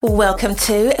Welcome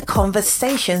to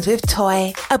Conversations with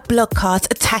Toy, a blogcast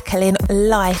tackling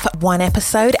life one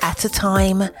episode at a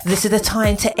time. This is the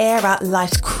time to air out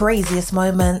life's craziest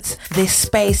moments. This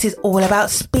space is all about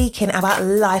speaking about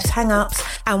life's hang-ups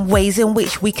and ways in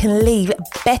which we can leave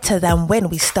better than when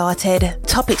we started.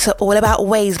 Topics are all about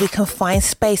ways we can find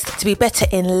space to be better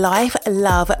in life,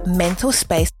 love, mental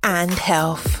space, and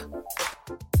health.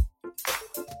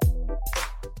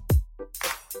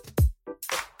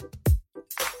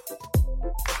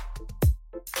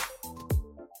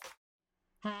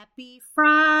 Happy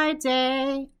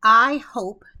Friday. I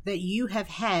hope that you have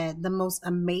had the most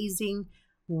amazing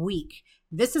week.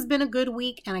 This has been a good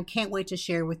week and I can't wait to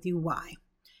share with you why.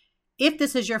 If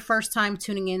this is your first time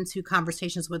tuning into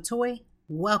Conversations with Toy,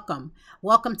 welcome.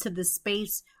 Welcome to this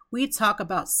space. We talk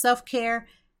about self-care,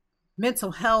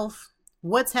 mental health,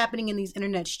 what's happening in these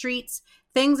internet streets,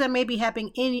 things that may be happening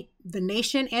in the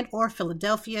nation and or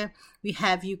Philadelphia. We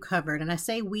have you covered. And I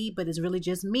say we, but it's really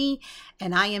just me.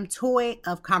 And I am Toy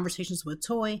of Conversations with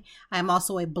Toy. I am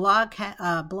also a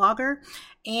blogger.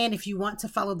 And if you want to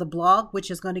follow the blog,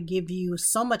 which is going to give you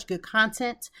so much good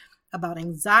content about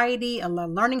anxiety,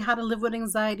 learning how to live with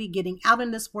anxiety, getting out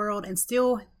in this world and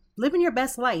still living your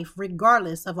best life,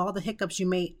 regardless of all the hiccups you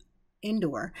may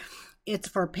endure. It's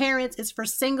for parents, it's for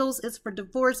singles, it's for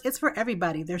divorce, it's for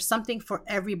everybody. There's something for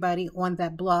everybody on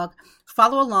that blog.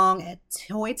 Follow along at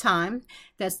Toytime.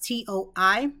 That's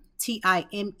TOITIME.org.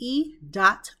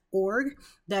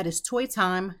 That is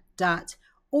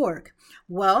Toytime.org.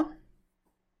 Well,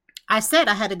 I said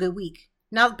I had a good week.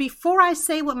 Now, before I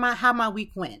say how my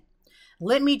week went,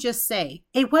 let me just say,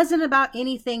 it wasn't about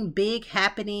anything big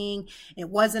happening. It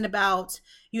wasn't about,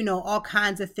 all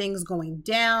kinds of things going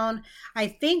down.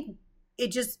 I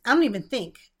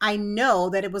know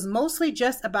that it was mostly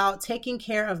just about taking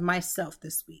care of myself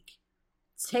this week.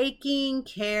 Taking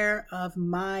care of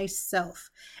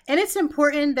myself. And it's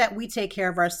important that we take care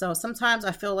of ourselves. Sometimes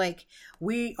I feel like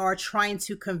we are trying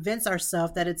to convince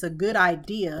ourselves that it's a good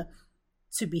idea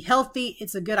to be healthy.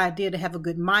 It's a good idea to have a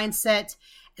good mindset.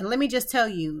 And let me just tell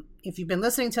you, if you've been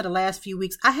listening to the last few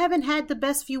weeks, I haven't had the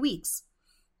best few weeks.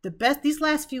 These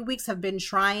last few weeks have been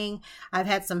trying. I've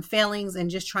had some failings and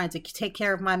just trying to take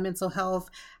care of my mental health.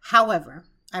 However,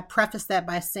 I preface that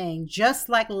by saying, just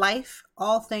like life,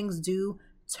 all things do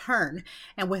turn.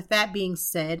 And with that being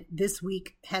said, this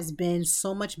week has been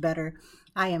so much better.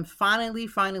 I am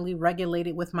finally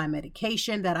regulated with my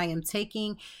medication that I am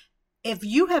taking. If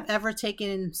you have ever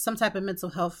taken some type of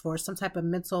mental health or some type of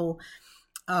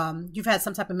you've had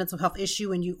some type of mental health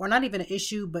issue or not even an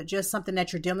issue, but just something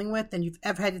that you're dealing with and you've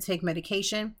ever had to take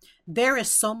medication, there is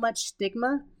so much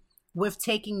stigma with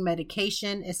taking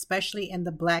medication, especially in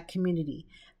the Black community.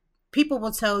 People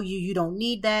will tell you, you don't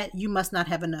need that. You must not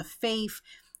have enough faith.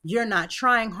 You're not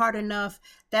trying hard enough.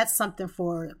 That's something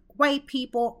for white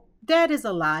people. That is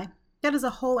a lie. That is a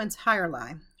whole entire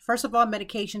lie. First of all,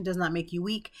 medication does not make you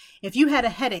weak. If you had a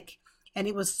headache and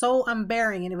it was so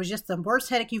unbearing and it was just the worst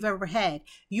headache you've ever had,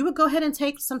 you would go ahead and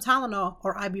take some Tylenol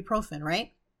or ibuprofen,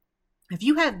 right? If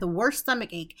you had the worst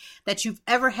stomach ache that you've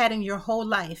ever had in your whole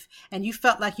life and you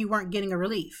felt like you weren't getting a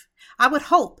relief, I would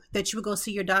hope that you would go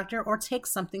see your doctor or take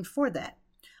something for that.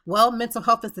 Well, mental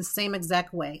health is the same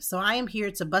exact way. So I am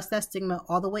here to bust that stigma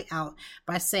all the way out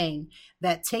by saying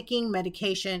that taking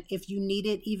medication, if you need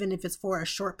it, even if it's for a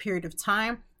short period of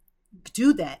time,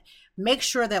 do that. Make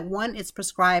sure that one is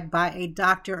prescribed by a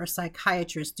doctor or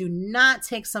psychiatrist. Do not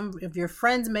take some of your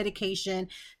friend's medication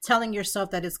telling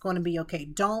yourself that it's going to be okay.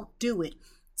 Don't do it.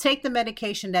 Take the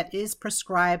medication that is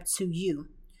prescribed to you.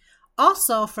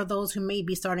 Also, for those who may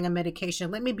be starting a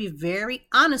medication, let me be very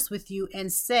honest with you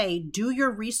and say, do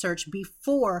your research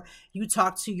before you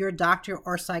talk to your doctor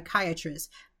or psychiatrist.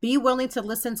 Be willing to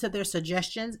listen to their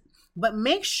suggestions, but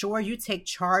make sure you take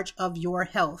charge of your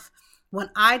health. When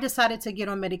I decided to get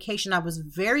on medication, I was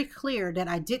very clear that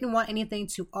I didn't want anything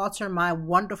to alter my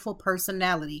wonderful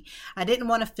personality. I didn't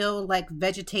want to feel like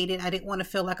vegetated. I didn't want to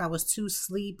feel like I was too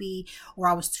sleepy or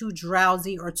I was too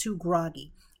drowsy or too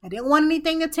groggy. I didn't want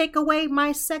anything to take away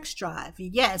my sex drive.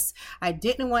 Yes, I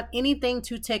didn't want anything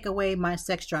to take away my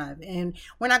sex drive. And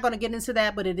we're not going to get into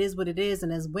that, but it is what it is.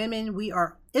 And as women,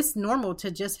 it's normal to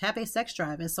just have a sex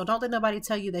drive. And so don't let nobody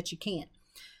tell you that you can't.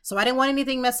 So I didn't want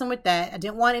anything messing with that. I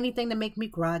didn't want anything to make me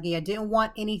groggy. I didn't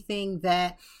want anything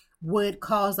that would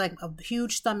cause like a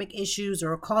huge stomach issues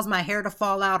or cause my hair to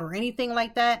fall out or anything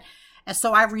like that. And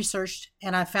so I researched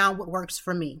and I found what works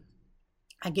for me.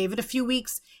 I gave it a few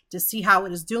weeks to see how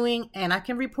it is doing, and I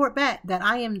can report back that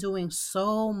I am doing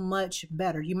so much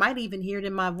better. You might even hear it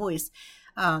in my voice.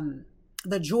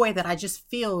 the joy that I just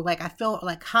feel. Like I feel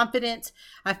like confident.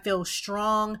 I feel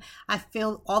strong. I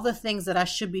feel all the things that I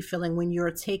should be feeling when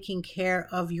you're taking care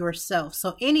of yourself.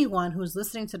 So anyone who's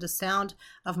listening to the sound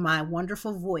of my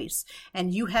wonderful voice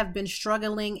and you have been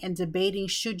struggling and debating,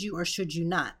 should you or should you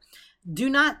not? Do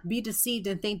not be deceived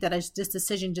and think that this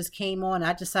decision just came on.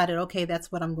 I decided, okay,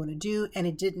 that's what I'm going to do. And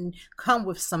it didn't come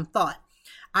with some thought.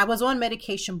 I was on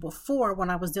medication before when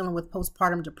I was dealing with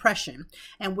postpartum depression.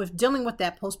 And with dealing with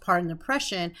that postpartum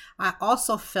depression, I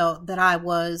also felt that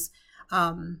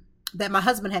that my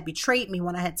husband had betrayed me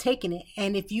when I had taken it.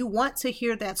 And if you want to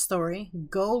hear that story,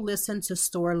 go listen to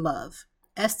Store Love,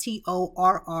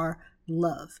 STORR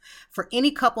Love. For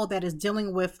any couple that is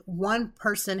dealing with one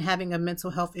person having a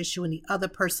mental health issue and the other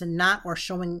person not, or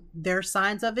showing their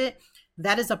signs of it,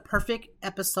 that is a perfect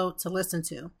episode to listen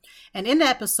to. And in the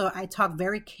episode, I talk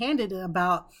very candid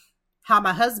about how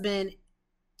my husband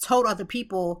told other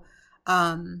people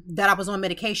that I was on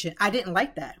medication. I didn't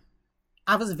like that.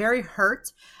 I was very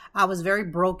hurt. I was very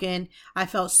broken. I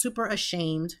felt super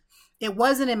ashamed. It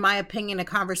wasn't, in my opinion, a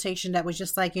conversation that was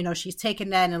just like, she's taking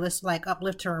that and let's like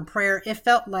uplift her in prayer. It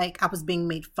felt like I was being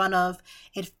made fun of.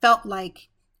 It felt like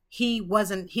he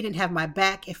didn't have my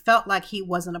back. It felt like he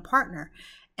wasn't a partner.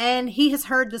 And he has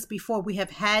heard this before. We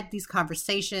have had these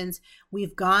conversations.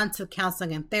 We've gone to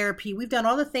counseling and therapy. We've done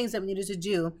all the things that we needed to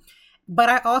do. But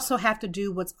I also have to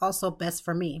do what's also best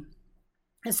for me.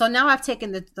 And so now I've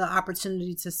taken the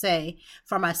opportunity to say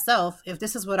for myself, if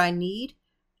this is what I need,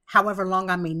 however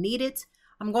long I may need it,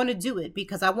 I'm going to do it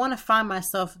because I want to find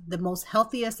myself the most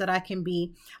healthiest that I can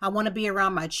be. I want to be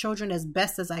around my children as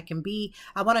best as I can be.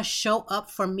 I want to show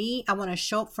up for me. I want to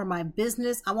show up for my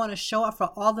business. I want to show up for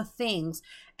all the things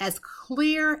as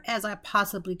clear as I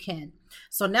possibly can.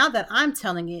 So now that I'm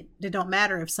telling it, it don't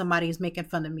matter if somebody is making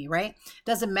fun of me, right?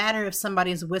 Doesn't matter if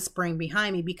somebody is whispering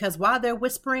behind me, because while they're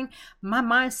whispering, my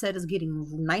mindset is getting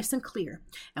nice and clear.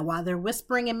 And while they're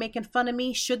whispering and making fun of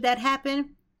me, should that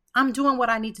happen, I'm doing what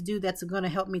I need to do that's going to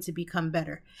help me to become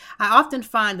better. I often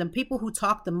find the people who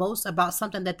talk the most about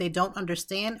something that they don't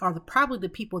understand are probably the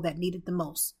people that need it the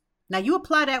most. Now, you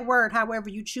apply that word however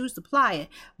you choose to apply it,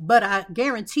 but I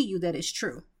guarantee you that it's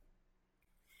true.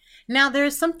 Now,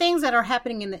 there's some things that are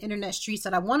happening in the internet streets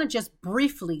that I want to just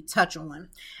briefly touch on,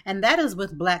 and that is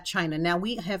with Blac Chyna. Now,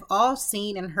 we have all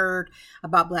seen and heard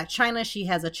about Blac Chyna. She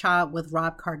has a child with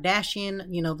Rob Kardashian,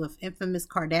 the infamous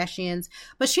Kardashians,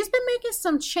 but she's been making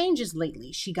some changes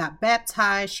lately. She got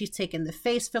baptized. She's taken the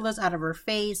face fillers out of her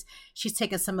face. She's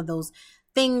taken some of those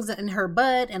things in her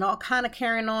butt and all kind of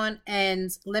carrying on.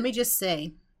 And let me just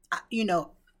say,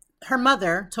 her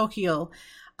mother, Tokyo,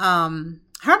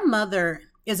 her mother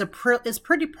is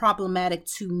pretty problematic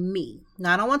to me.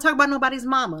 Now, I don't want to talk about nobody's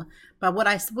mama, but what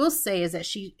I will say is that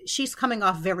she's coming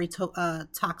off very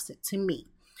toxic to me.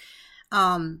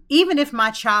 Even if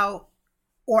my child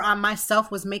or I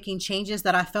myself was making changes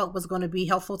that I felt was going to be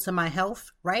helpful to my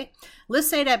health, right? Let's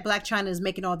say that Blac Chyna is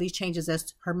making all these changes,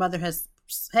 as her mother has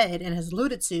said and has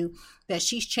alluded to, that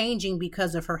she's changing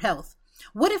because of her health.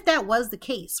 What if that was the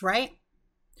case, right?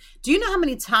 Do you know how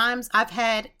many times I've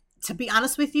had, to be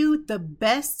honest with you, the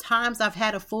best times I've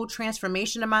had a full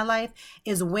transformation in my life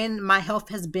is when my health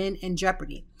has been in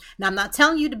jeopardy. Now, I'm not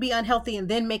telling you to be unhealthy and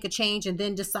then make a change and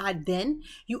then decide then.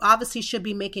 You obviously should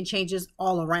be making changes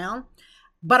all around.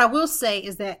 But I will say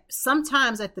is that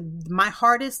sometimes my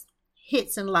hardest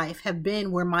hits in life have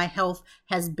been where my health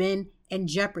has been in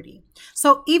jeopardy.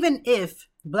 So even if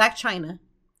Blac Chyna,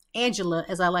 Angela,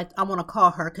 as I want to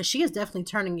call her, because she is definitely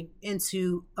turning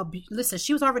into listen,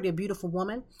 she was already a beautiful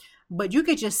woman, but you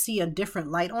could just see a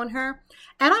different light on her.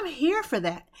 And I'm here for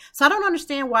that. So I don't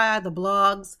understand why the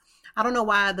blogs, I don't know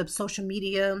why the social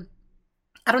media,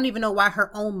 I don't even know why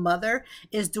her own mother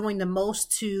is doing the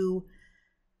most to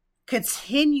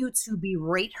continue to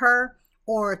berate her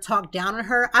or talk down on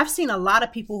her. I've seen a lot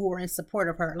of people who are in support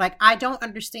of her. Like, I don't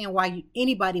understand why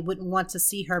anybody wouldn't want to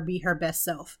see her be her best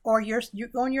self, or you're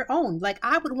on your own. Like,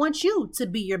 I would want you to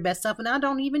be your best self, and I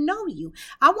don't even know you.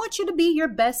 I want you to be your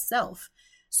best self.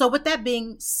 So with that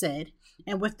being said,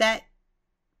 and with that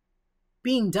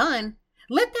being done,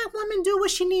 let that woman do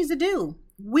what she needs to do.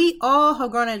 We all are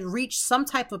going to reach some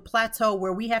type of plateau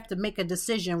where we have to make a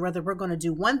decision whether we're going to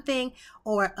do one thing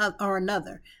or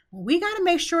another. We got to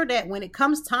make sure that when it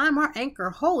comes time, our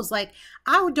anchor holds. Like,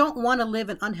 I don't want to live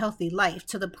an unhealthy life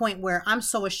to the point where I'm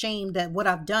so ashamed that what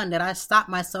I've done that I stop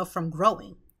myself from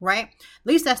growing, right? At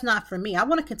least that's not for me. I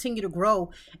want to continue to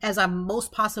grow as I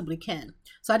most possibly can.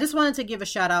 So I just wanted to give a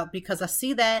shout out because I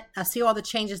see all the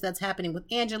changes that's happening with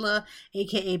Angela,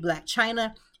 aka Blac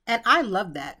Chyna, and I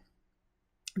love that.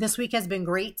 This week has been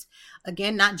great.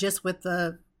 Again, not just with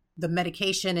the the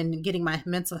medication and getting my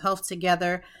mental health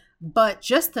together, but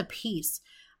just the peace.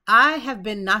 I have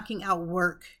been knocking out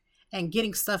work and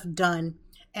getting stuff done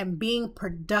and being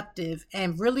productive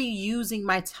and really using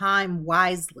my time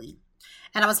wisely.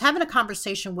 And I was having a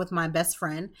conversation with my best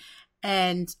friend,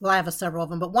 and well, I have several of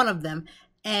them, but one of them,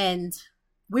 and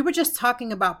we were just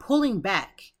talking about pulling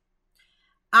back.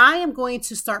 I am going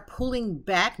to start pulling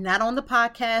back, not on the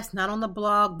podcast, not on the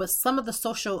blog, but some of the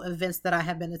social events that I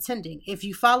have been attending. If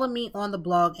you follow me on the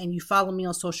blog and you follow me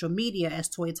on social media as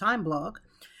Toy Time Blog,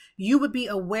 you would be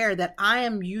aware that I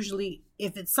am usually,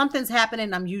 if it's something's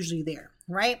happening, I'm usually there,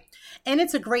 right? And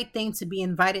it's a great thing to be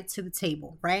invited to the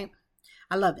table, right?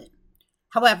 I love it.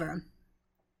 However,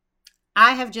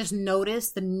 I have just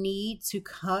noticed the need to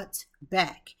cut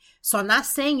back. So I'm not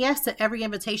saying yes to every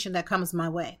invitation that comes my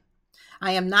way.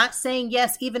 I am not saying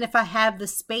yes, even if I have the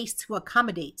space to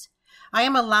accommodate. I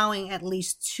am allowing at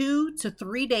least 2 to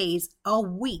 3 days a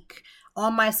week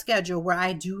on my schedule where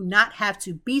I do not have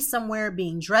to be somewhere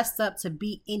being dressed up to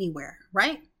be anywhere,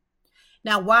 right?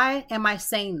 Now, why am I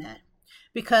saying that?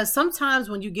 Because sometimes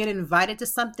when you get invited to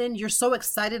something, you're so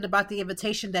excited about the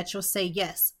invitation that you'll say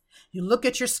yes. You look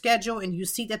at your schedule and you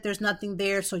see that there's nothing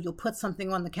there, so you'll put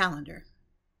something on the calendar.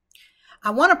 I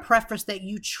want to preface that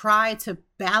you try to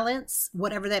balance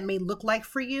whatever that may look like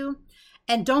for you,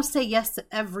 and don't say yes to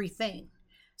everything.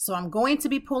 So I'm going to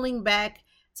be pulling back.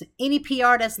 To any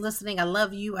PR that's listening, I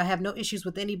love you. I have no issues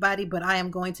with anybody, but I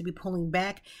am going to be pulling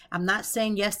back. I'm not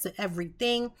saying yes to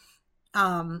everything.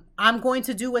 I'm going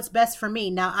to do what's best for me.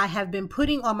 Now, I have been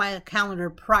putting on my calendar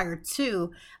prior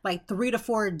to like 3 to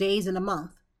 4 days in a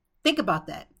month. Think about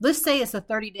that. Let's say it's a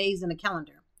 30 days in a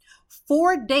calendar.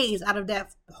 4 days out of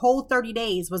that whole 30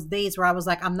 days was days where I was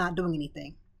like, I'm not doing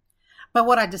anything. But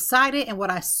what I decided and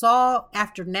what I saw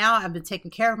after now, I've been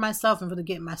taking care of myself and really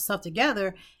getting myself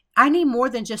together. I need more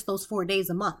than just those 4 days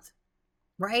a month,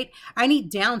 right? I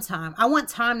need downtime. I want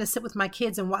time to sit with my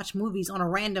kids and watch movies on a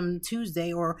random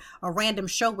Tuesday or a random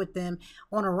show with them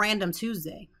on a random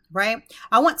Tuesday, right?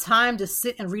 I want time to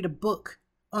sit and read a book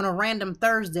on a random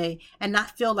Thursday and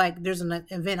not feel like there's an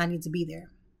event I need to be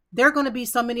there. There are going to be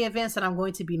so many events that I'm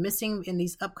going to be missing in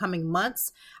these upcoming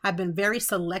months. I've been very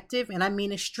selective, and I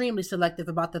mean extremely selective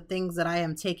about the things that I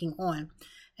am taking on.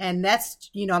 And that's,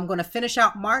 I'm going to finish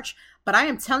out March, but I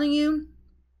am telling you,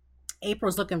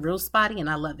 April's looking real spotty and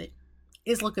I love it.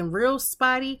 It's looking real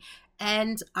spotty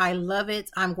and I love it.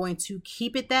 I'm going to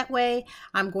keep it that way.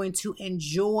 I'm going to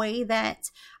enjoy that.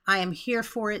 I am here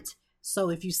for it. So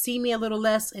if you see me a little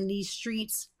less in these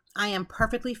streets, I am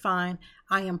perfectly fine.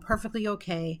 I am perfectly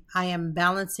okay. I am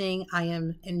balancing. I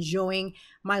am enjoying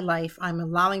my life. I'm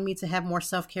allowing me to have more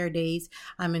self-care days.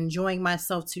 I'm enjoying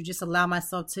myself to just allow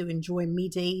myself to enjoy me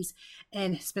days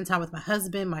and spend time with my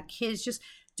husband, my kids, just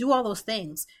do all those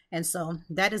things. And so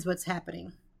that is what's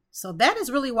happening. So that is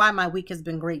really why my week has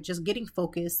been great. Just getting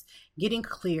focused, getting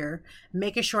clear,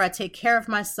 making sure I take care of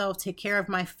myself, take care of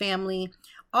my family.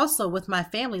 Also with my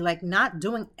family, like not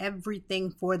doing everything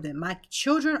for them. My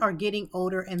children are getting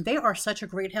older and they are such a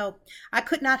great help. I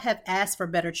could not have asked for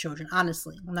better children,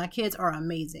 honestly. My kids are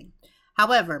amazing.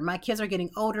 However, my kids are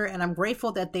getting older and I'm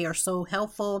grateful that they are so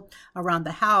helpful around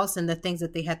the house and the things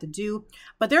that they had to do.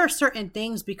 But there are certain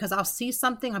things because I'll see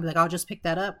something, I'll be like, I'll just pick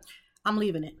that up. I'm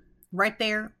leaving it right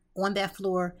there on that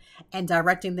floor and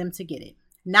directing them to get it.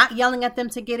 Not yelling at them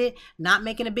to get it, not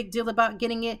making a big deal about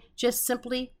getting it, just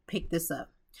simply pick this up.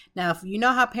 Now, if you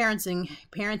know how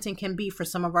parenting can be for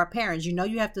some of our parents,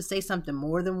 you have to say something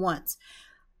more than once.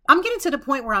 I'm getting to the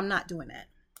point where I'm not doing that.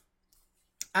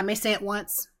 I may say it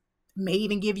once, may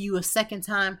even give you a second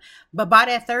time, but by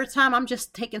that third time, I'm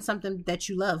just taking something that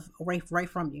you love right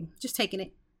from you. Just taking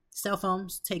it. Cell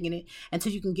phones, taking it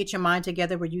until you can get your mind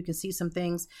together where you can see some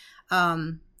things,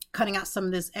 cutting out some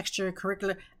of this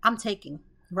extracurricular. I'm taking,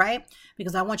 right?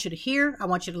 Because I want you to hear, I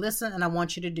want you to listen, and I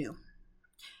want you to do.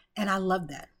 And I love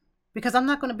that because I'm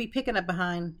not going to be picking up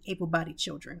behind able-bodied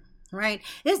children, right?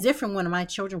 It's different when my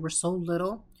children were so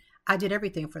little. I did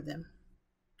everything for them.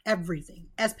 Everything,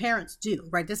 as parents do,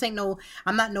 right? This ain't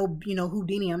I'm not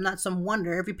Houdini. I'm not some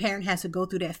wonder. Every parent has to go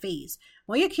through that phase.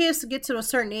 When your kids get to a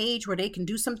certain age where they can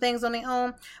do some things on their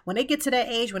own, when they get to that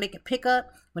age when they can pick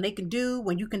up, when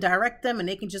you can direct them and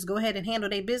they can just go ahead and handle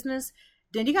their business,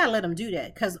 then you got to let them do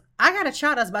that. Because I got a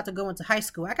child that's about to go into high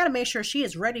school. I got to make sure she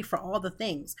is ready for all the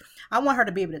things. I want her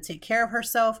to be able to take care of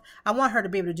herself. I want her to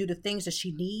be able to do the things that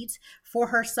she needs for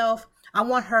herself. I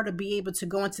want her to be able to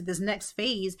go into this next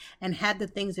phase and have the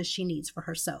things that she needs for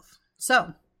herself.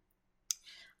 So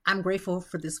I'm grateful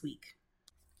for this week.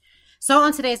 So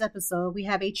on today's episode, we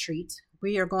have a treat.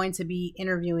 We are going to be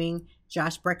interviewing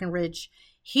Josh Breckenridge.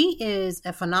 He is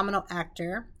a phenomenal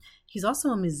actor. He's also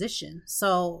a musician.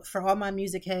 So for all my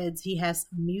music heads, he has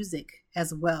music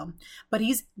as well. But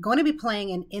he's going to be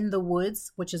playing In the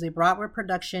Woods, which is a Broadway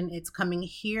production. It's coming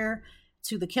here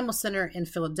to the Kimmel Center in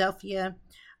Philadelphia.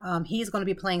 He's going to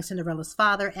be playing Cinderella's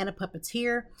father and a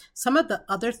puppeteer. Some of the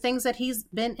other things that he's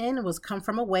been in was Come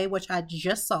From Away, which I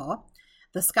just saw,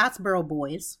 The Scottsboro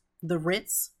Boys, The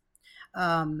Ritz,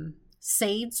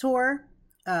 Sade Tour,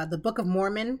 The Book of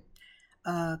Mormon,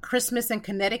 Christmas in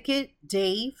Connecticut,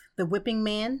 Dave, The Whipping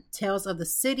Man, Tales of the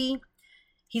City.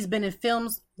 He's been in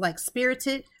films like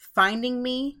Spirited, Finding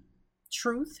Me,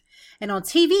 Truth. And on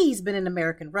TV, he's been in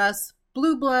American Rust,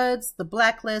 Blue Bloods, The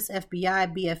Blacklist,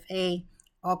 FBI, BFA,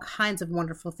 all kinds of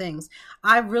wonderful things.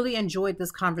 I really enjoyed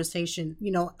this conversation,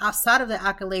 outside of the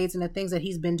accolades and the things that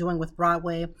he's been doing with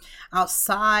Broadway,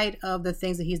 outside of the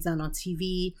things that he's done on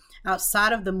TV,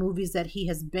 outside of the movies that he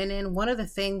has been in. One of the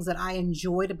things that I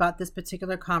enjoyed about this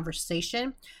particular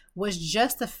conversation was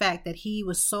just the fact that he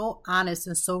was so honest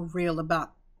and so real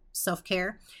about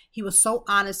self-care. He was so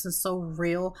honest and so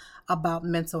real about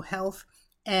mental health.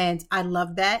 And I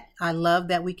love that. I love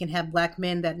that we can have Black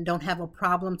men that don't have a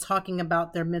problem talking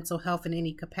about their mental health in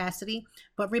any capacity.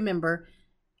 But remember,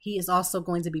 he is also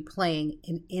going to be playing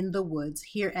In the Woods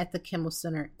here at the Kimmel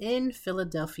Center in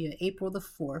Philadelphia, April the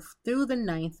 4th through the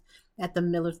 9th at the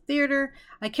Miller Theater.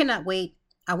 I cannot wait.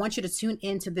 I want you to tune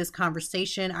into this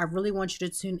conversation. I really want you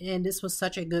to tune in. This was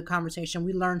such a good conversation.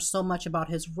 We learned so much about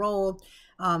his role,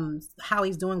 how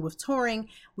he's doing with touring.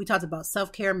 We talked about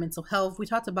self-care, mental health. We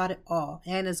talked about it all,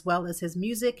 and as well as his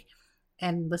music.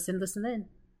 And listen in.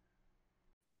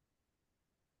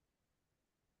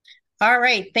 All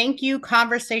right. Thank you,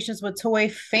 Conversations with Toy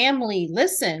family.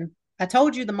 Listen, I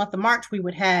told you the month of March we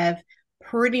would have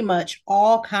pretty much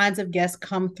all kinds of guests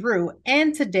come through,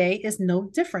 and today is no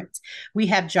different. We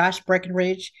have Josh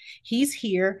Breckenridge. He's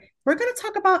here. We're going to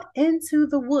talk about Into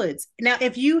the Woods. Now,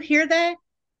 if you hear that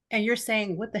and you're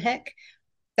saying, what the heck?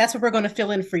 That's what we're going to fill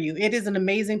in for you. It is an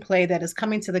amazing play that is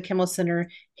coming to the Kimmel Center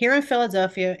here in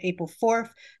Philadelphia, April 4th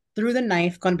through the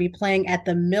 9th, going to be playing at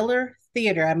the Miller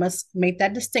Theater. I must make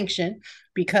that distinction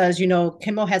because,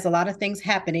 Kimmel has a lot of things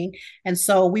happening. And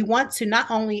so we want to not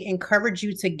only encourage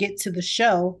you to get to the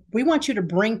show, we want you to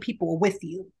bring people with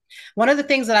you. One of the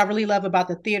things that I really love about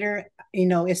the theater,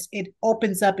 is it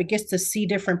opens up, it gets to see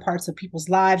different parts of people's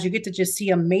lives. You get to just see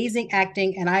amazing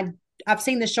acting. And I've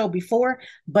seen the show before,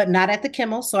 but not at the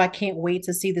Kimmel. So I can't wait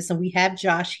to see this. And we have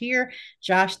Josh here.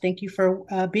 Josh, thank you for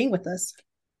being with us.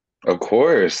 Of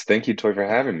course. Thank you, Toy, for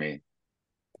having me.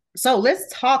 So let's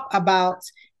talk about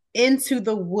Into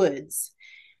the Woods.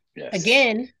 Yes.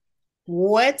 Again,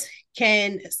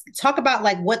 talk about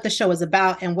like what the show is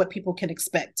about and what people can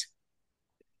expect.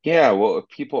 Yeah, well, if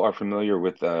people are familiar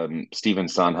with Stephen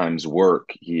Sondheim's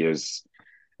work, he was,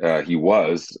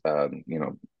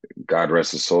 God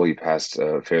rest his soul, he passed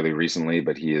fairly recently,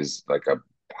 but he is like a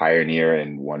pioneer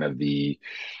and one of the,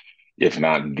 if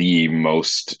not the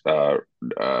most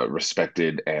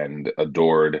respected and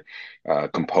adored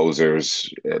composers,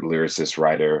 lyricist,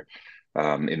 writer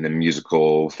in the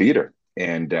musical theater.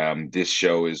 And this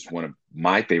show is one of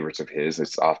my favorites of his.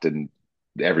 It's often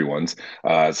everyone's.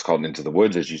 It's called Into the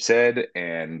Woods, as you said.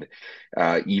 And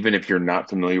even if you're not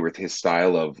familiar with his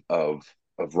style of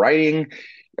writing,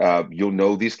 you'll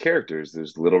know these characters.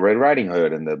 There's Little Red Riding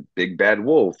Hood and the Big Bad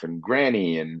Wolf and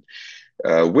Granny and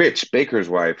Witch, Baker's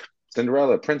Wife,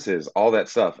 Cinderella, Princes, all that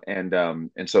stuff. And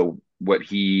so what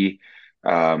he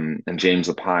and James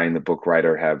Lapine, the book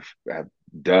writer, have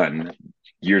done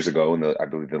years ago in I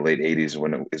believe the late 80s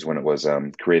when it was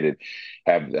created,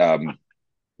 have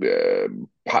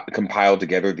compiled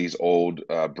together these old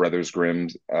Brothers Grimm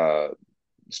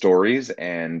stories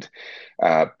and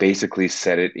basically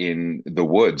set it in the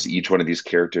woods. Each one of these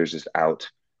characters is out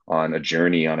on a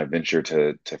journey, on a venture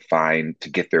to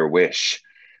get their wish,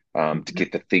 to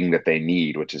get the thing that they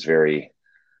need, which is very,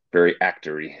 very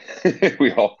actory.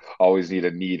 We always need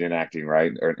a need in acting,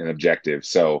 right? Or an objective.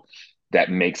 So that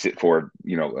makes it for,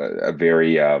 a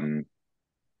very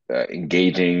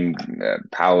engaging,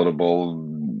 palatable,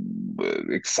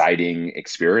 exciting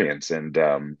experience.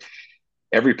 And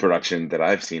every production that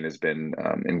I've seen has been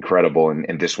incredible,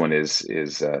 and this one is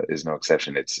no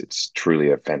exception. It's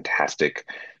truly a fantastic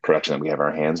production that we have in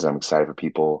our hands. I'm excited for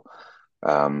people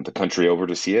the country over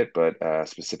to see it, but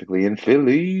specifically in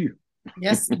Philly.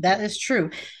 Yes, that is true.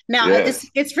 Now, Yes.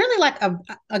 it's really like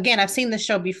again, I've seen this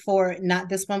show before, not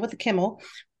this one with the Kimmel,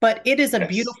 but it is a Yes.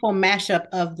 beautiful mashup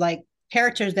of like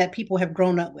characters that people have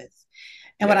grown up with.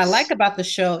 And what I Yes. like about the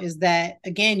show is that,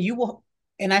 again, you will,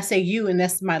 and I say you, and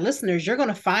that's my listeners, you're going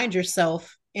to find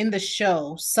yourself in the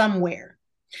show somewhere.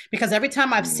 because every time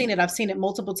Mm. I've seen it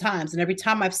multiple times, and every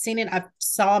time I've seen it, I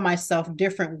saw myself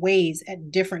different ways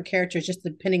at different characters, just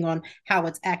depending on how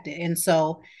it's acted. And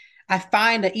so I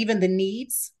find that even the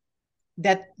needs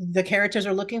that the characters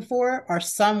are looking for are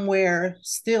somewhere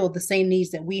still the same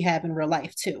needs that we have in real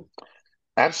life too.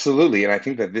 Absolutely. And I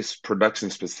think that this production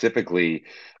specifically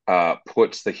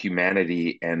puts the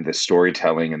humanity and the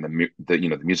storytelling and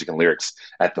the music and lyrics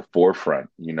at the forefront.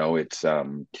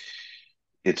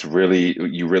 It's really,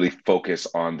 you really focus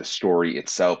on the story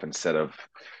itself instead of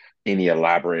any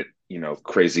elaborate,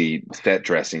 crazy set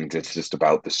dressings. It's just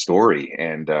about the story,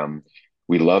 and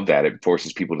we love that. It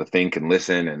forces people to think and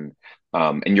listen,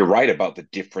 and you're right about the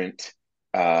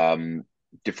um,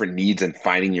 different needs and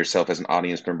finding yourself as an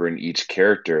audience member in each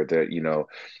character. That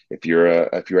if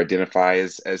you identify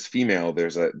as female,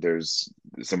 there's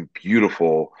some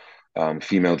beautiful.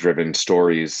 Female driven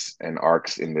stories and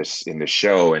arcs in this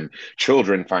show, and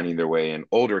children finding their way, and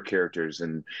older characters,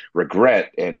 and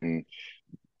regret, and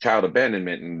child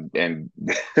abandonment, and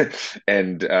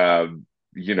and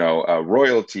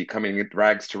royalty coming in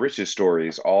rags to riches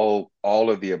stories, all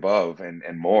of the above,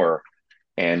 and more.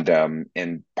 And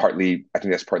partly, I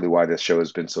think that's partly why this show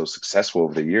has been so successful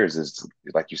over the years, is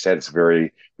like you said, it's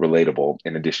very relatable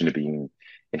in addition to being Yeah.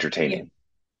 entertaining.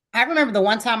 I remember the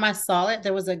one time I saw it,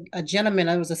 there was a gentleman,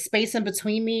 there was a space in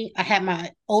between me. I had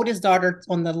my oldest daughter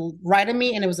on the right of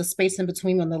me, and there was a space in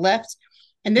between me on the left.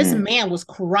 And this Mm. man was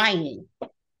crying.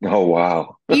 Oh,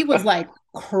 wow. He was like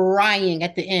crying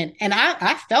at the end. And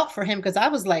I felt for him because I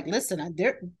was like, listen,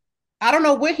 I don't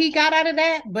know what he got out of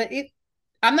that, but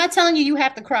I'm not telling you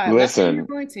have to cry. I'm not saying you're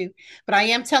Listen, going to, but I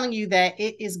am telling you that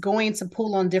it is going to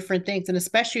pull on different things. And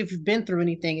especially if you've been through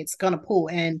anything, it's going to pull.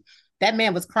 And that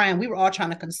man was crying. We were all trying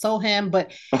to console him,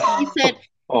 but he said,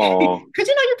 oh, because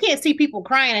you can't see people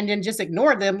crying and then just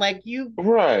ignore them. Like you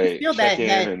right, feel check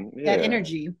that in, and that yeah,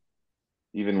 energy.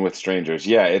 even with strangers.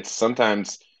 Yeah, it's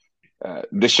sometimes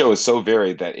this show is so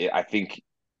varied that I think,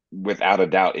 without a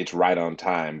doubt, it's right on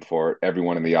time for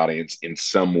everyone in the audience in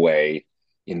some way,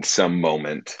 in some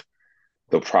moment.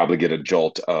 They'll probably get a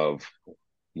jolt of,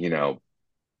 you know,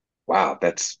 wow,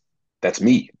 that's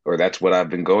me, or that's what I've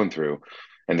been going through.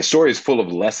 And the story is full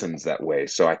of lessons that way.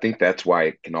 So I think that's why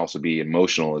it can also be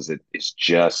emotional, is it's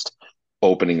just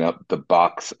opening up the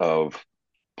box of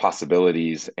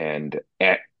possibilities, and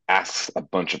asks a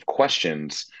bunch of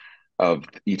questions of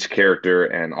each character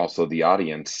and also the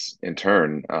audience in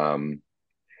turn. And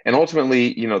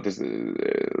ultimately, this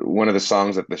one of the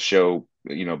songs that the show,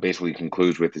 basically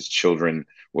concludes with is "Children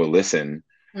Will Listen,"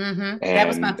 That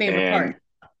was my favorite and part.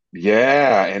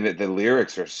 yeah, and the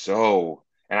lyrics are so,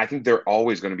 and I think they're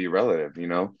always going to be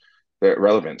they're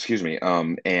relevant. Excuse me.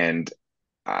 And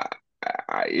I,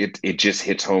 it just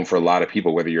hits home for a lot of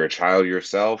people, whether you're a child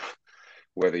yourself,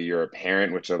 whether you're a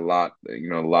parent, which a lot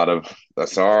of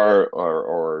us are,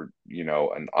 or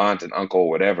an aunt, an uncle,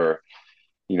 whatever.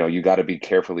 You got to be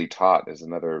carefully taught, is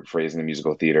another phrase in the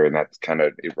musical theater, and that's kind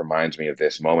of, it reminds me of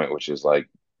this moment, which is like,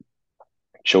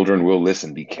 children will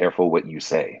listen. Be careful what you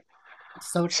say.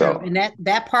 So true. So And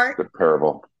that part, good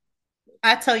parable.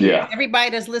 I tell you, Yeah,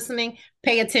 everybody that's listening,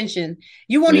 pay attention.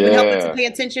 You won't even help it to yeah, pay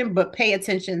attention, but pay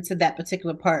attention to that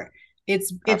particular part.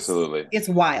 It's it's absolutely. it's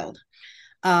wild.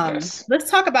 Yes, Let's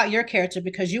talk about your character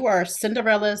because you are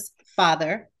Cinderella's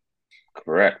father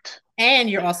correct. and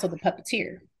you're also the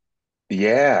puppeteer.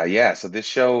 Yeah, yeah. So this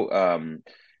show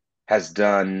has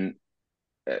done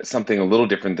something a little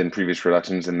different than previous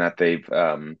productions, in that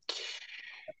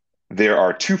there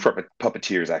are two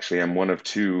puppeteers, actually. I'm one of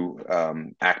two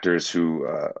actors who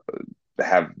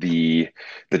have the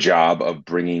job of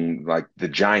bringing, like, the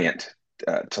giant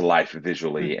to life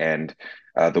visually, Mm.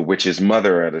 and the witch's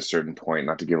mother at a certain point,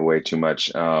 not to give away too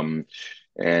much,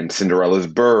 and Cinderella's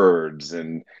birds,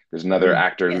 and there's another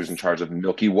actor who's in Yes. charge of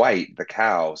Milky White, the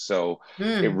cow. So it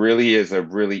Mm. really is a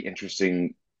really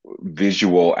interesting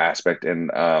visual aspect, and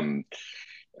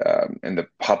the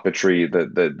puppetry,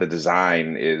 the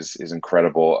design is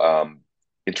incredible.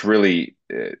 It's really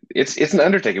it's an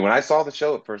undertaking. When I saw the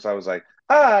show at first, I was like,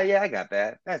 ah, yeah, I got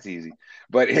that. That's easy.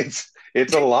 But it's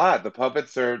a lot. The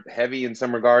puppets are heavy in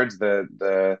some regards.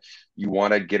 The You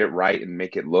want to get it right and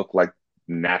make it look like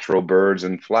natural birds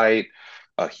in flight,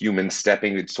 a human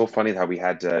stepping. It's so funny how we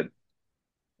had to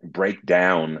break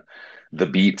down the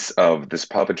beats of this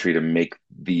puppetry to make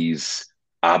these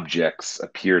objects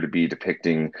appear to be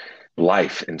depicting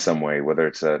life in some way, whether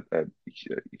it's a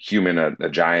human, a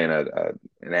giant,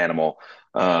 an animal,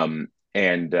 and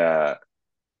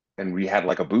we had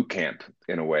like a boot camp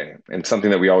in a way. And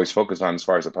something that we always focus on as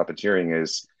far as the puppeteering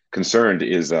is concerned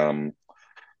is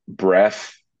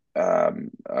breath,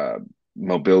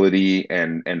 mobility,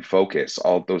 and focus.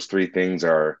 All those three things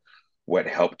are what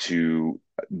help to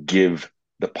give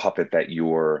the puppet that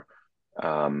you're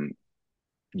um,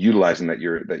 utilizing, that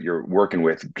you're working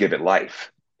with, give it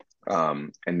life,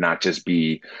 and not just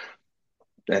be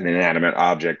an inanimate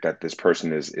object that this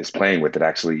person is playing with. It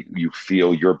actually, you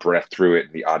feel your breath through it,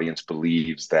 and the audience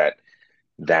believes that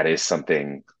that is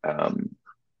something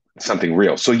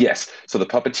real. So yes, so the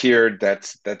puppeteer,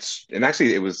 that's and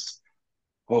actually it was,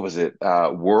 what was it?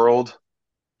 World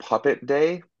Puppet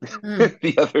Day. Mm,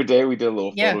 The other day we did a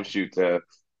little yeah. photo shoot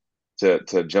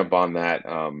to jump on that.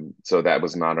 So that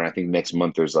was an honor. I think next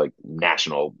month there's like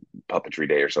National Puppetry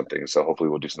Day or something. So hopefully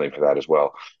we'll do something for that as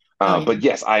well. Oh yeah. But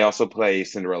yes, I also play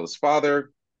Cinderella's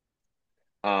father,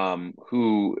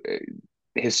 who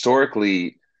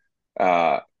historically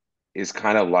uh, is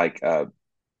kind of like a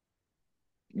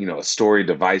story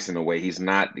device in a way. He's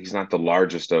not the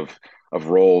largest of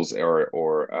roles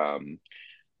or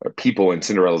people in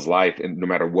Cinderella's life, and no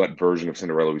matter what version of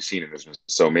Cinderella we've seen, and there's been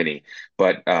so many,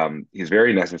 but he's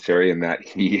very necessary in that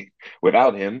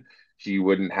without him, she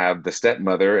wouldn't have the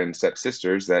stepmother and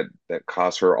stepsisters that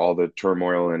cause her all the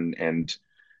turmoil and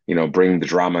bring the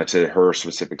drama to her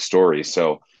specific story.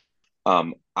 So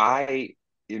I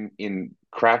in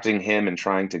crafting him and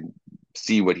trying to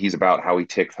see what he's about, how he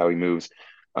ticks, how he moves,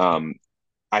 um,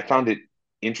 I found it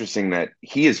interesting that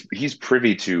he's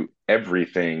privy to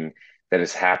everything that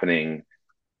is happening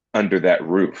under that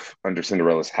roof, under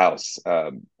Cinderella's house.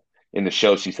 In the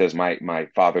show, she says, "My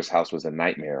father's house was a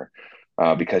nightmare,"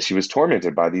 because she was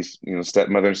tormented by these,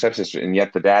 stepmother and stepsister, and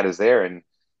yet the dad is there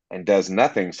and does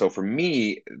nothing. So for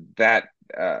me, that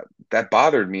that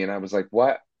bothered me, and I was like,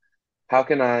 "What? How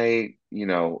can I,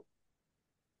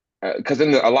 because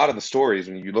in a lot of the stories,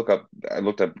 when you look up, I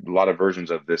looked up a lot of versions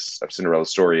of this of Cinderella's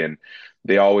story, and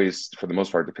they always, for the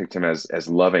most part, depict him as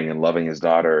loving and loving his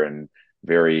daughter and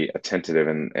very attentive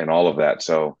and all of that.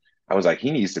 So I was like,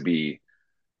 he needs to be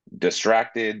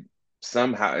distracted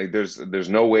somehow. There's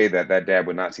no way that that dad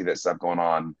would not see that stuff going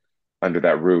on under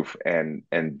that roof and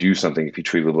do something if he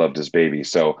truly loved his baby.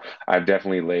 So I've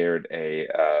definitely layered a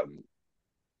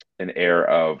an air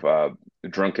of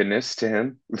drunkenness to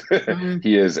him. Mm,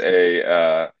 He is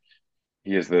a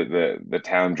he is the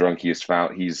town drunk. He's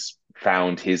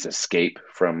found his escape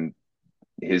from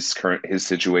his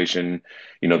situation.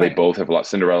 They right. both have lost.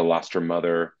 Cinderella lost her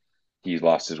mother. He's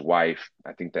lost his wife.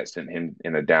 I think that sent him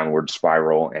in a downward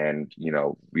spiral. And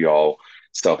we all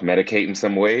self-medicate in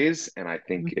some ways, and I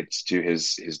think Mm. it's to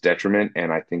his detriment.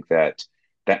 And I think that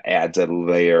that adds a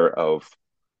layer of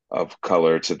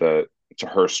color to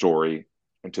her story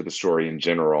and to the story in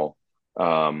general.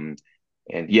 Um,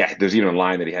 and yeah, there's even a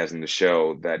line that he has in the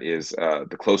show that is,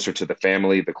 the closer to the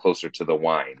family, the closer to the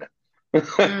wine.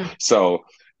 Mm. So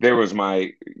there was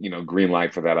my green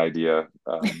light for that idea,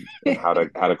 and how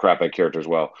to craft that character as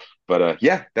well. But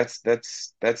yeah, that's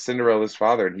Cinderella's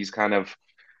father, and he's kind of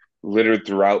littered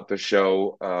throughout the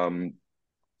show,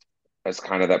 as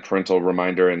kind of that parental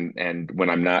reminder. And when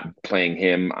I'm not playing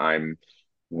him, I'm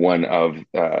one of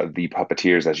the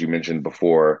puppeteers, as you mentioned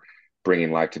before,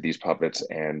 bringing life to these puppets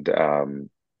and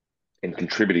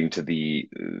contributing to the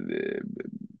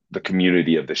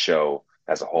community of the show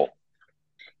as a whole.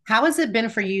 How has it been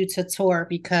for you to tour?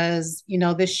 Because,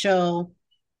 this show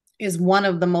is one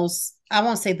of the most, I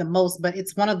won't say the most, but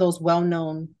it's one of those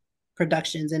well-known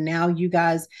productions. And now you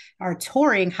guys are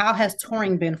touring. How has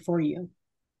touring been for you?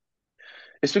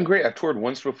 It's been great. I've toured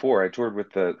once before. I toured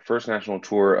with the first national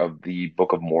tour of the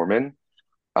Book of Mormon.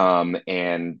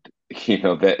 And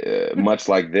that, much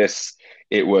like this,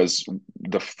 it was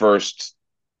the first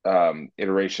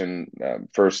iteration,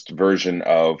 first version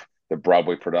of the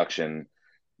Broadway production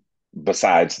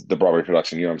besides the Broadway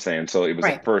production. You know what I'm saying? So it was a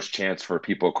Right. first chance for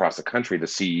people across the country to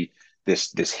see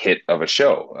this hit of a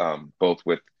show, both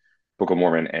with Book of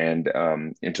Mormon and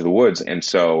Into the Woods. And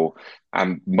so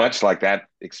I'm much like that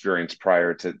experience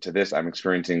prior to this. I'm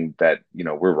experiencing that,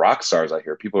 we're rock stars out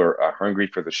here. People are hungry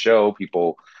for the show.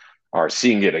 People are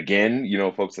seeing it again.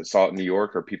 Folks that saw it in New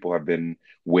York, or people have been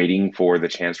waiting for the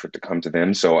chance for it to come to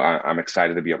them. So I'm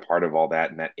excited to be a part of all that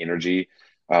and that energy.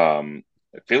 Um,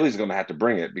 Philly's going to have to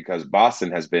bring it because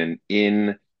Boston has been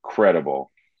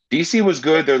incredible. DC was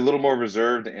good. They're a little more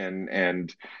reserved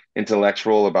and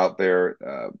intellectual about their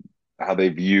how they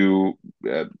view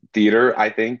theater. I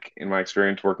think, in my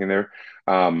experience working there,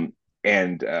 and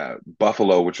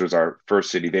Buffalo, which was our first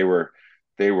city, they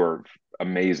were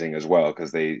amazing as well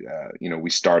because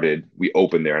we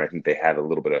opened there, and I think they had a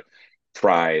little bit of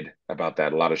pride about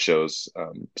that. A lot of shows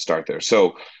start there.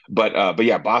 So, but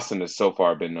yeah, Boston has so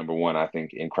far been number one, I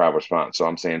think, in crowd response. So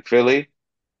I'm saying Philly,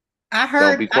 Don't be I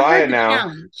heard quiet the now.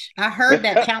 challenge. I heard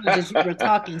that challenge as you were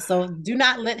talking. So do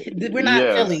not we're not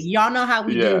Philly. Yes. Y'all know how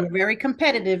we do. Yeah, We're very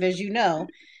competitive, as you know.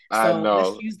 I So let's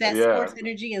know. use that Yeah. sports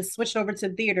energy and switch over to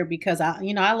theater because I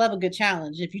love a good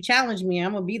challenge. If you challenge me,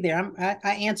 I'm gonna be there.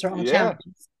 I answer all Yeah.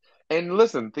 challenges. And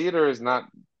listen, theater is not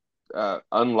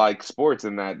unlike sports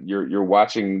in that you're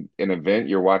watching an event,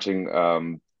 you're watching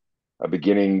a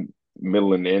beginning,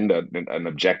 middle, and end, an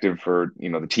objective for,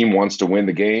 the team wants to win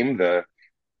the game.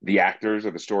 The actors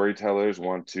or the storytellers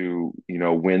want to,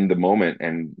 win the moment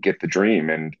and get the dream.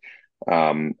 And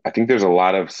I think there's a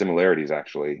lot of similarities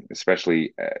actually,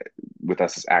 especially with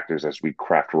us as actors as we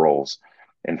craft roles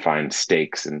and find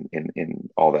stakes in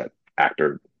all that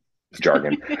actor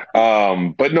jargon.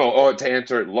 But no, to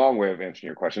answer it, long way of answering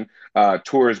your question.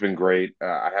 Tour has been great.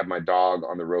 I have my dog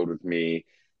on the road with me.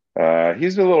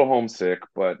 He's a little homesick,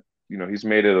 but he's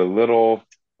made it a little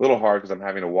hard because I'm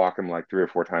having to walk him like 3 or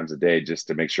 4 times a day just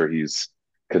to make sure he's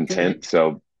content. Good.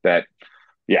 So that,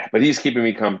 yeah, but he's keeping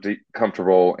me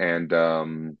comfortable,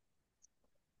 and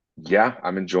yeah,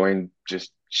 I'm enjoying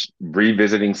just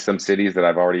revisiting some cities that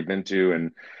I've already been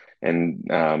to, and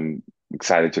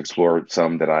excited to explore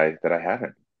some that I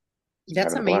haven't. So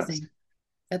That's having a blast. amazing.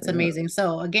 That's Yeah. amazing.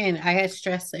 So again, I had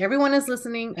stressed everyone is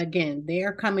listening. Again, they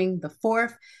are coming the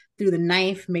 4th through the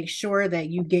 9th. Make sure that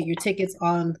you get your tickets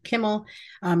on Kimmel.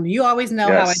 You always know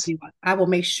how I Yes. do. I will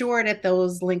make sure that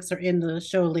those links are in the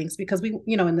show links because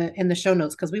in the show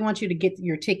notes because we want you to get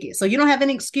your ticket. So you don't have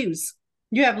any excuse.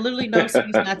 You have literally no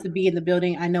excuse not to be in the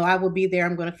building. I know I will be there.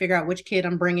 I'm going to figure out which kid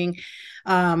I'm bringing.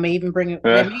 They may even bring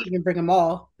them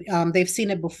all. They've seen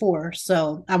it before,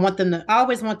 so I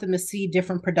always want them to see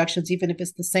different productions, even if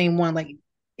it's the same one. Like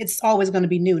it's always going to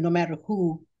be new, no matter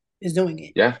who is doing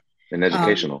it. Yeah. And Um,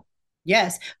 educational.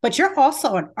 yes, but you're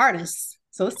also an artist,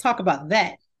 so let's talk about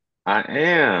that. I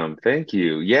am. Thank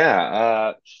you.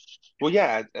 Yeah. Well,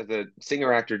 yeah, as a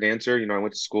singer, actor, dancer, I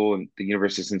went to school in the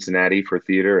University of Cincinnati for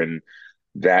theater, and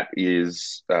that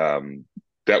is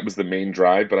that was the main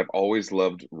drive, but I've always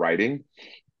loved writing.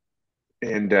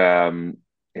 And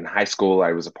in high school,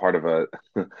 I was a part of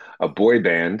a boy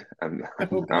band.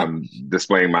 Oh God. I'm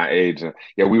displaying my age.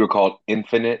 Yeah, we were called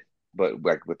Infinite, but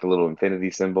like with the little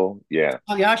infinity symbol. Yeah,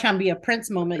 Oh, y'all trying to be a Prince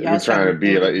moment. Y'all we're was trying trying to to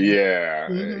be be like, okay. yeah,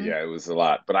 Mm-hmm. yeah. It was a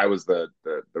lot, but I was the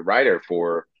writer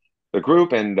for the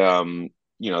group, and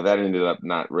that ended up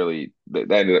not really.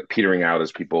 That ended up petering out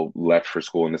as people left for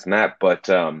school and this and that. But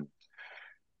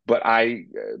I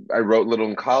wrote little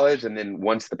in college, and then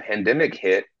once the pandemic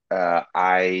hit,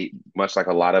 I much like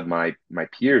a lot of my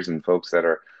peers and folks that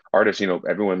are artists,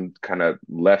 everyone kind of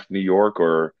left New York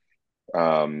or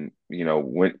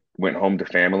went home to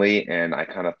family, and I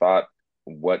kind of thought,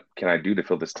 what can I do to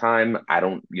fill this time? I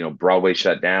don't, Broadway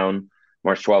shut down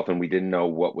March 12th, and we didn't know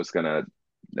what was gonna,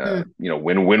 Mm,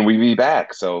 when we be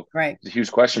back. So right. it's a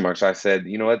huge question mark. So I said,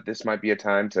 you know what, this might be a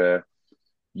time to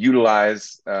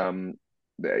utilize it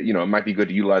might be good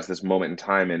to utilize this moment in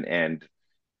time and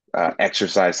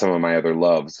exercise some of my other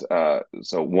loves,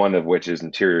 so one of which is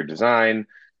interior design,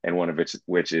 and one of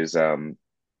which is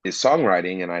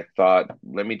songwriting. And I thought,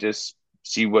 let me just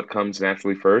see what comes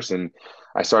naturally first, and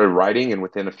I started writing, and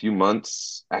within a few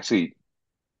months, actually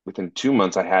within 2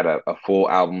 months, I had a full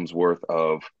album's worth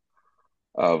of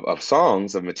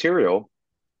songs, of material,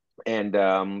 and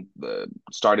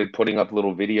started putting up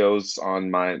little videos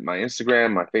on my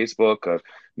Instagram, my Facebook, of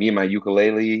me and my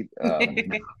ukulele,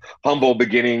 humble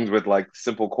beginnings with like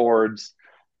simple chords.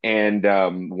 And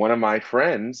one of my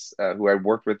friends who I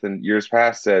worked with in years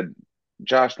past said,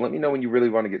 "Josh, let me know when you really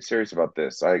want to get serious about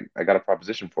this. I got a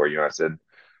proposition for you." And I said,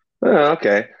 "Oh,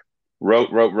 okay."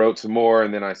 Wrote some more,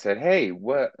 and then I said, "Hey,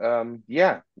 what?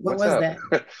 Yeah, What what's was up?"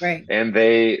 that? Right. And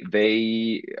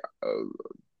they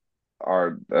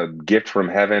are a gift from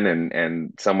heaven,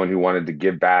 and someone who wanted to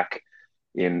give back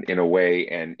in a way,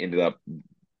 and ended up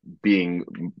being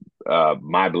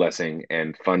my blessing,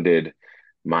 and funded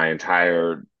my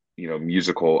entire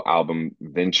musical album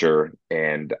venture.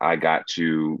 And I got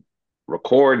to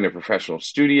record in a professional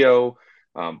studio.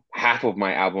 Half of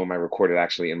my album I recorded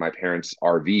actually in my parents'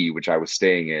 RV, which I was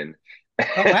staying in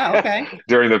Oh wow. Okay.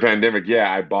 during the pandemic. Yeah,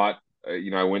 I bought,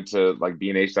 I went to like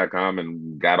bnh.com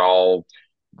and got all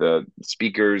the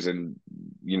speakers and,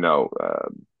 you know, uh,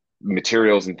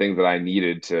 materials and things that I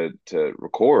needed to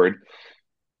record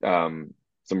some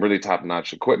really top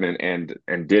notch equipment, and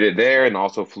did it there, and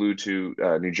also flew to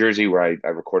New Jersey where I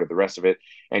recorded the rest of it.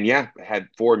 And yeah, had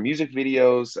 4 music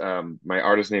videos. My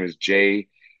artist name is J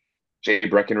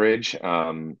Breckenridge.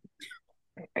 And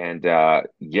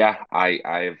yeah,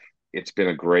 I've it's been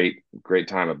a great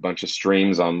time. A bunch of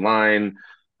streams online.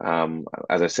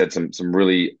 As I said, some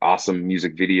really awesome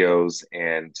music videos,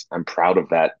 and I'm proud of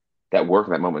that work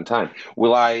in that moment in time.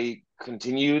 Will I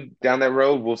continue down that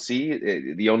road? We'll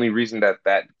see. The only reason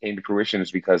that came to fruition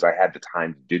is because I had the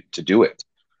time to do it.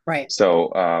 Right.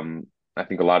 So I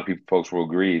think a lot of people, folks will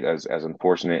agree, as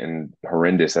unfortunate and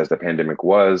horrendous as the pandemic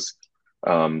was,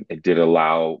 it did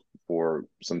allow for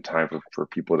some time for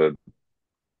people to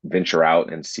venture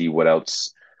out and see what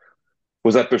else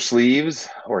was up their sleeves,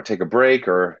 or take a break,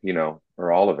 or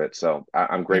or all of it. So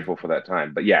I'm Yeah. grateful for that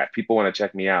time. But yeah, if people want to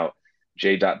check me out,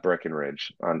 J.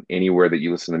 Breckenridge on anywhere that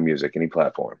you listen to music, any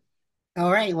platform.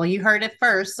 All right. Well, you heard it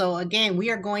first. So again,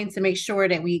 we are going to make sure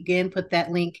that we again put that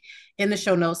link in the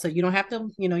show notes so you don't have to,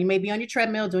 you may be on your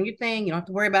treadmill doing your thing. You don't have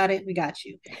to worry about it. We got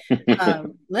you.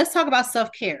 Let's talk about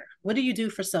self-care. What do you do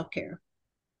for self-care?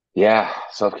 Yeah,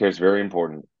 self-care is very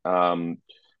important.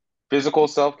 Physical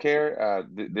self-care,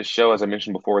 this show, as I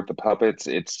mentioned before, with the puppets,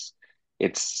 it's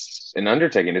an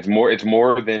undertaking. It's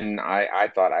more than I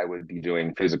thought I would be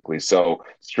doing physically. So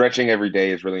stretching every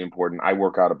day is really important. I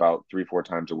work out about 3, 4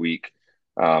 times a week.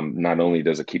 Not only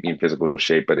does it keep me in physical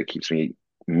shape, but it keeps me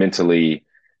mentally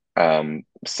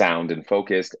sound and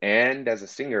focused. And as a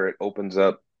singer, it opens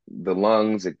up the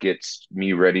lungs. It gets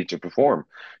me ready to perform.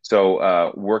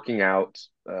 So working out,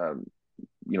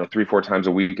 3, 4 times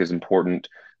a week is important.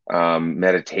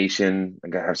 Meditation.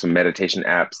 I have some meditation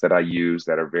apps that I use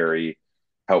that are very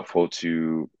helpful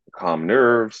to calm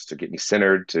nerves, to get me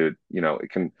centered, it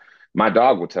can, my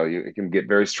dog will tell you, it can get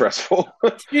very stressful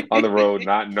on the road,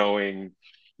 not knowing,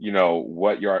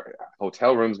 what your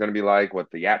hotel room is going to be like, what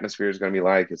the atmosphere is going to be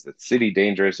like. Is the city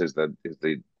dangerous? Is the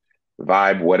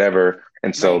vibe, whatever. And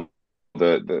Right. so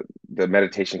the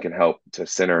meditation can help to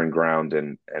center and ground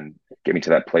and get me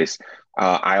to that place.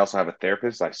 I also have a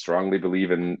therapist. I strongly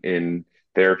believe in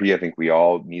therapy. I think we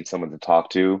all need someone to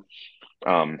talk to.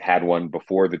 Had one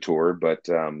before the tour, but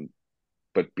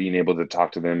being able to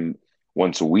talk to them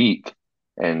once a week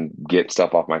and get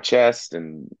stuff off my chest,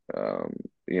 and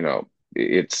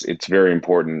it's very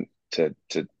important to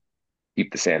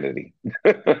keep the sanity.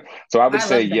 So I would I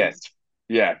say love that. yes.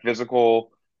 Yeah,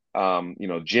 physical,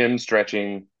 gym,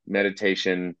 stretching,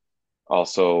 meditation,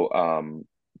 also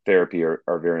therapy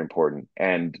are very important.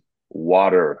 And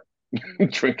water,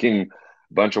 drinking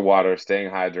a bunch of water, staying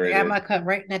I got hydrated. my cup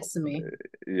right next to me.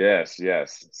 Yes,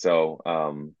 yes. So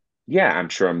yeah, I'm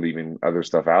sure I'm leaving other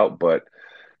stuff out, but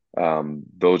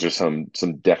those are some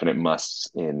definite musts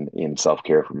in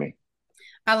self-care for me.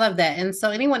 I love that. And so,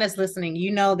 anyone that's listening,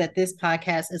 you know that this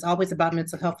podcast is always about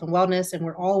mental health and wellness, and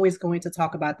we're always going to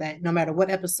talk about that no matter what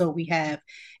episode we have.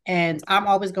 And I'm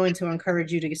always going to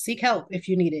encourage you to seek help if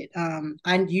you need it.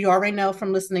 You already know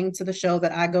from listening to the show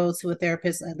that I go to a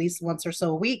therapist at least once or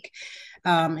so a week.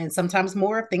 And sometimes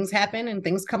more if things happen and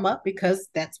things come up because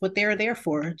that's what they're there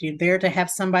for. You're there to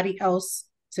have somebody else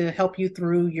to help you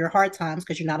through your hard times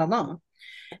because you're not alone.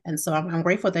 And so I'm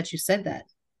grateful that you said that.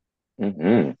 That's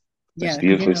Yeah, because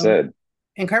beautifully said.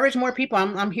 encourage more people.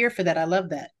 I'm here for that. I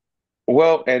love that.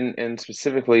 Well, and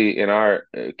specifically in our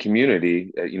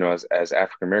community, as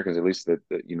African Americans, at least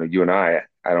you and I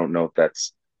don't know if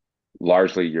that's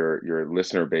largely your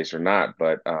listener base or not,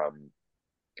 but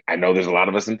I know there's a lot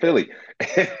of us in Philly.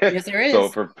 Yes, there So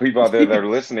is. for people out there that are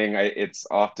listening, it's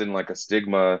often like a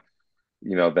stigma,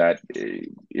 that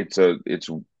it's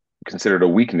considered a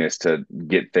weakness to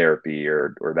get therapy,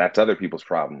 or that's other people's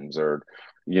problems, or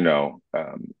you know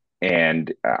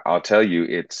and I'll tell you,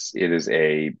 it is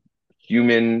a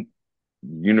human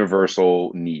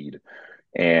universal need.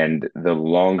 And the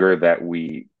longer that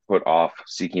we put off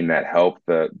seeking that help,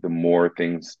 the more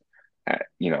things, uh,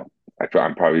 you know,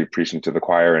 I'm probably preaching to the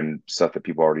choir and stuff that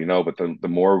people already know, but the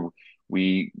more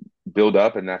we build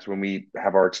up, and that's when we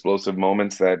have our explosive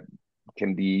moments that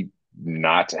can be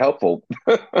not helpful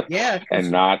Yeah,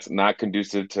 and because not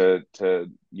conducive to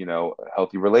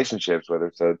healthy relationships, whether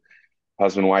it's a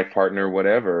husband, wife, partner,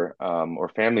 whatever, or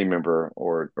family member,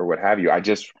 or what have you. I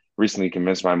just recently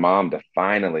convinced my mom to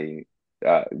finally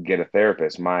get a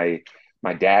therapist. My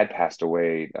dad passed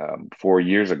away 4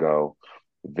 years ago,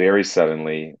 very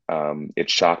suddenly. It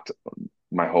shocked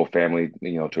my whole family,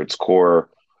 to its core.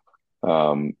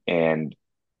 And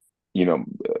you know,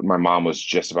 my mom was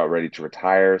just about ready to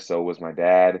retire, so was my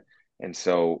dad. And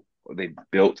so they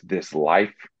built this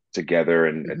life together,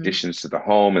 and hmm additions to the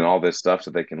home and all this stuff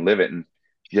so they can live it. And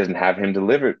she doesn't have him to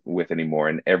live it with anymore.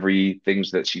 And everything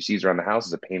that she sees around the house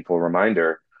is a painful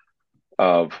reminder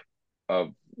of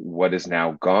what is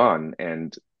now gone.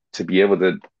 And to be able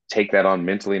to take that on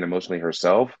mentally and emotionally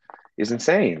herself is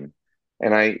insane.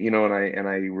 And I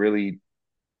really,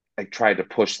 I tried to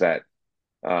push that.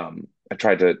 I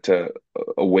tried to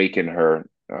awaken her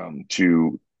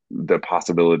to the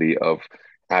possibility of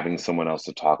having someone else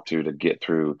to talk to get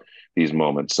through these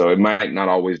moments. So it might not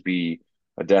always be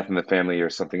a death in the family, or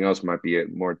something else might be a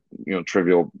more,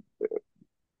 trivial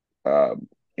uh,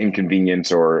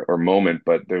 inconvenience or moment,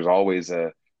 but there's always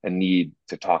a need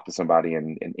to talk to somebody,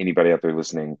 and anybody out there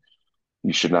listening,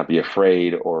 you should not be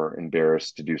afraid or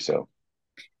embarrassed to do so.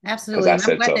 Because Absolutely. I And I'm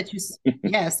said glad so. that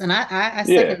yes, and I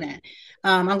Yeah. second that.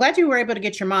 I'm glad you were able to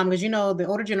get your mom because, the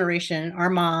older generation, our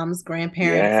moms,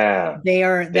 grandparents,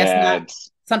 Yeah. that's not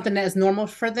Dads. something that is normal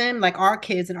for them. Like our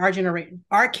kids and our generation,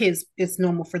 our kids, it's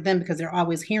normal for them because they're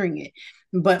always hearing it.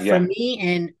 But for Yeah. me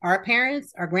and our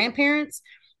parents, our grandparents,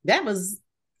 that was,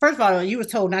 first of all, you were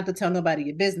told not to tell nobody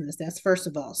your business. That's first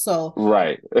of all. So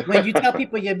Right. when you tell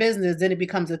people your business, then it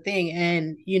becomes a thing.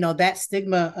 And, that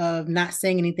stigma of not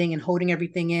saying anything and holding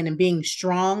everything in and being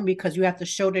strong, because you have to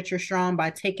show that you're strong by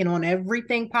taking on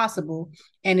everything possible.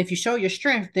 And if you show your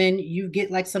strength, then you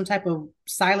get like some type of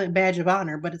silent badge of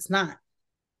honor, but it's not.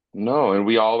 No, and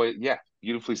we always, yeah,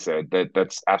 beautifully said.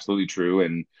 That's absolutely true.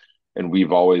 And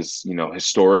we've always,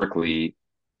 historically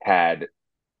had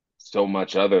so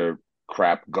much other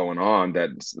crap going on that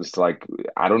it's like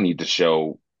I don't need to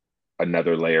show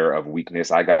another layer of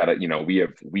weakness. I gotta,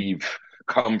 we've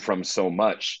come from so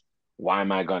much. Why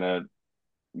am I gonna,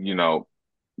 you know,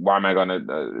 why am I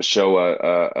gonna show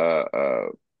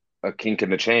a kink in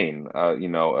the chain,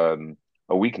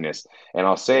 a weakness? And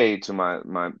I'll say to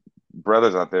my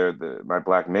brothers out there, my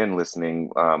black men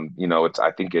listening,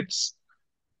 I think it's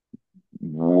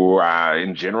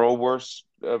in general worse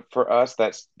for us.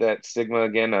 That's that stigma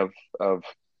again of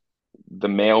the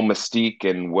male mystique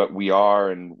and what we are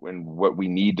and what we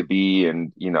need to be,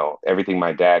 and everything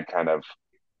my dad kind of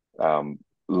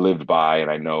lived by,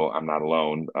 and I know I'm not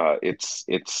alone. It's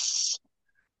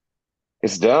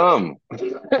dumb.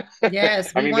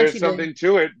 Yes, I we mean, want there's you to something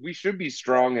to it. We should be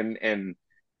strong and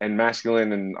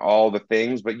masculine and all the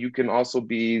things, but you can also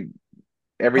be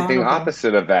everything vulnerable.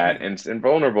 opposite of that, Right. and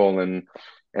vulnerable, and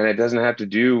it doesn't have to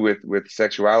do with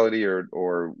sexuality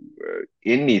or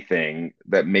anything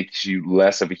that makes you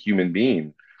less of a human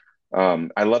being.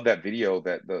 I love that video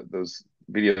those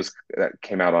videos that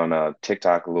came out on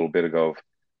TikTok a little bit ago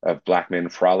of black men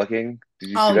frolicking. Did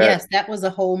you see Oh, that? yes, that was a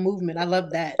whole movement. I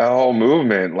love that. A whole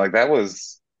movement, like that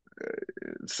was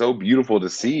so beautiful to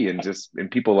see, and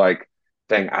people like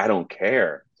saying, "I don't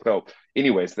care." So,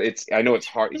 anyways, I know it's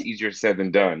hard, it's easier said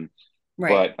than done,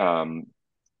 Right. but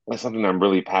it's something I'm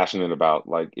really passionate about.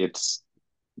 Like it's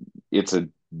a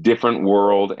different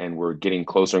world, and we're getting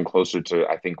closer and closer to,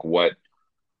 I think, what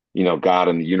God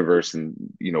and the universe and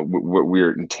what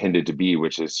we're intended to be,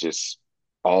 which is just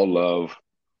all love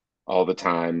all the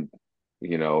time.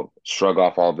 Shrug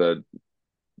off all the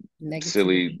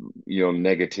silly, Negativity.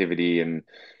 negativity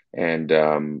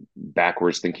and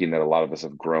backwards thinking that a lot of us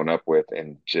have grown up with,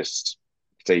 and just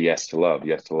say yes to love,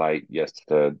 yes to light, yes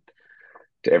to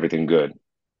everything good.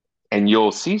 And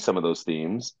you'll see some of those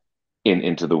themes in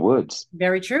Into the Woods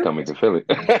Very true. coming to Philly.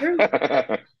 Very true.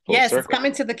 Full Yes, it's circle.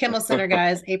 coming to the Kimmel Center,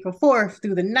 guys, April 4th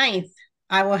through the 9th.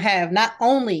 I will have not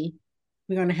only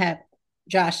we're going to have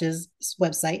Josh's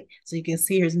website so you can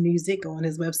see his music on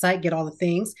his website, get all the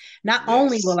things. Not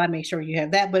only will Yes. I make sure you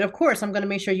have that, but of course, I'm going to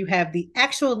make sure you have the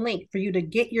actual link for you to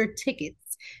get your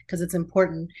tickets because it's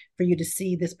important for you to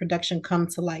see this production come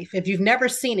to life. If you've never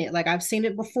seen it, like I've seen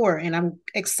it before, and I'm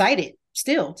excited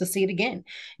still to see it again.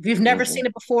 If you've never Hmm. seen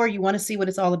it before, you want to see what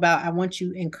it's all about. I want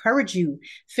to encourage you,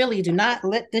 Philly, do not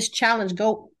let this challenge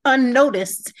go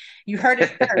unnoticed. You heard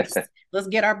it first. Let's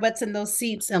get our butts in those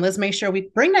seats and let's make sure we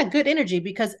bring that good energy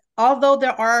because although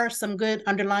there are some good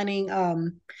underlining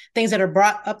things that are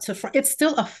brought up to front, it's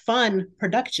still a fun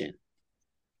production.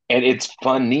 And it's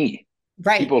funny.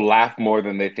 Right. People laugh more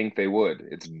than they think they would.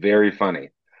 It's very funny.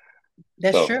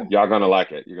 That's So true. y'all gonna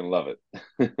like it. You're gonna love it.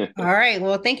 All right.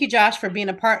 Well, thank you, Josh, for being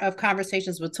a part of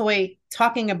Conversations with Toy,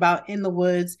 talking about In the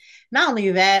Woods. Not only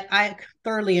that, I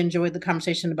thoroughly enjoyed the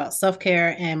conversation about self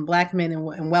care and Black men and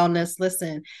wellness.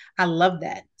 Listen, I love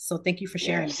that. So thank you for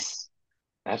sharing that. Yes,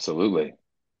 absolutely.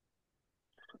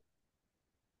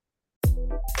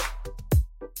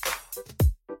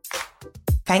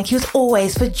 Thank you as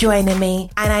always for joining me,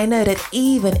 and I know that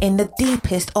even in the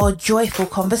deepest or joyful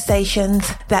conversations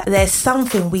that there's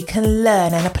something we can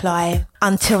learn and apply.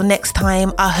 Until next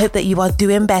time, I hope that you are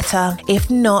doing better. If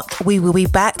not, we will be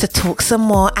back to talk some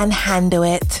more and handle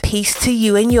it. Peace to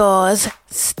you and yours.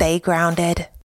 Stay grounded.